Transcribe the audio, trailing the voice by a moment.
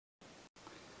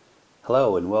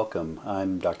Hello and welcome.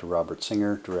 I'm Dr. Robert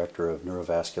Singer, Director of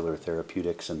Neurovascular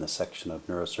Therapeutics in the section of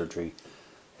Neurosurgery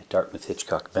at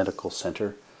Dartmouth-Hitchcock Medical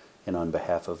Center. And on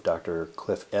behalf of Dr.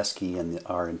 Cliff Eskey and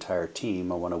our entire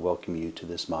team, I want to welcome you to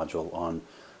this module on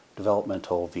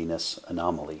Developmental Venous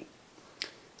Anomaly.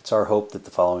 It's our hope that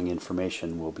the following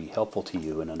information will be helpful to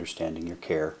you in understanding your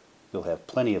care. You'll have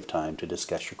plenty of time to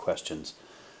discuss your questions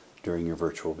during your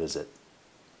virtual visit.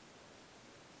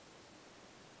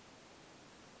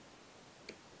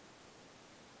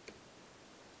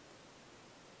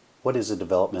 What is a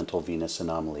developmental venous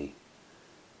anomaly,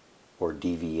 or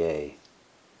DVA?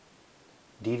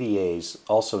 DVAs,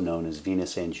 also known as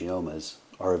venous angiomas,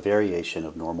 are a variation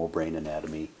of normal brain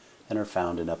anatomy and are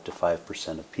found in up to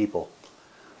 5% of people.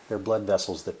 They're blood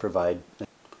vessels that provide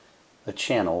a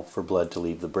channel for blood to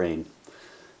leave the brain.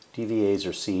 DVAs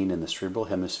are seen in the cerebral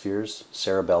hemispheres,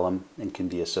 cerebellum, and can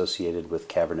be associated with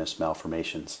cavernous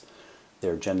malformations. They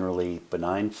are generally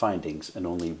benign findings and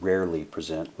only rarely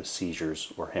present with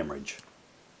seizures or hemorrhage.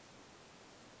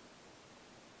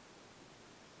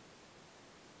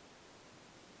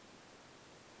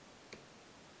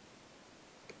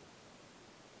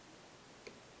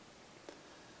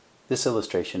 This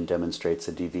illustration demonstrates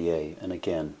a DVA, and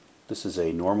again, this is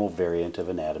a normal variant of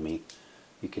anatomy.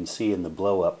 You can see in the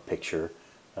blow-up picture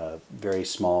very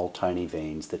small, tiny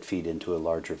veins that feed into a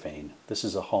larger vein. This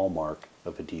is a hallmark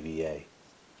of a DVA.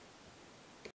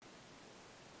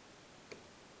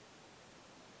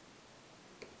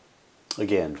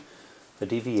 Again, a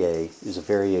DVA is a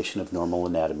variation of normal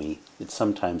anatomy. It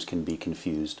sometimes can be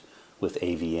confused with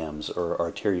AVMs, or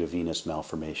arteriovenous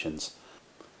malformations.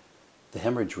 The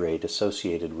hemorrhage rate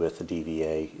associated with a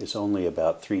DVA is only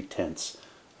about 0.3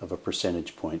 of a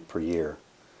percentage point per year.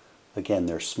 Again,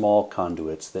 they're small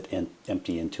conduits that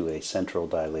empty into a central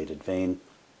dilated vein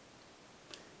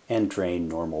and drain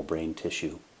normal brain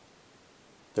tissue.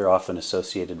 They're often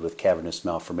associated with cavernous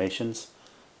malformations,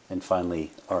 and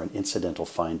finally are an incidental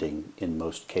finding in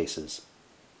most cases.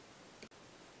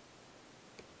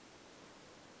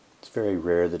 It's very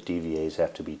rare that DVAs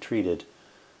have to be treated,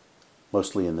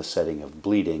 mostly in the setting of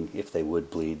bleeding. If they would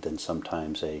bleed, then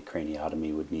sometimes a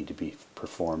craniotomy would need to be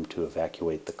performed to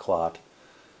evacuate the clot.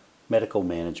 Medical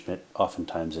management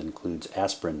oftentimes includes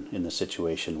aspirin in the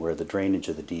situation where the drainage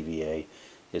of the DVA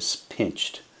is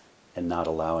pinched and not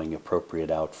allowing appropriate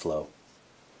outflow.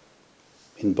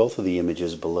 In both of the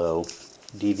images below,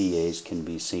 DVAs can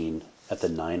be seen at the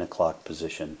 9 o'clock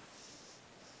position.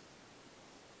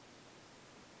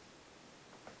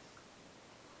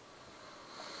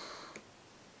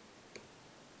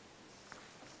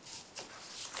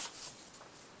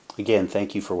 Again,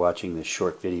 thank you for watching this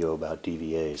short video about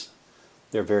DVAs.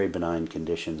 They're very benign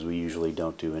conditions. We usually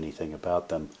don't do anything about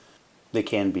them. They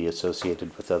can be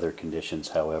associated with other conditions,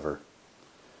 however.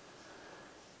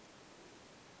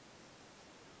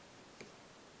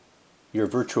 Your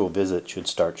virtual visit should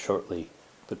start shortly,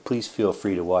 but please feel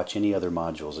free to watch any other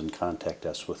modules and contact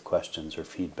us with questions or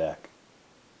feedback.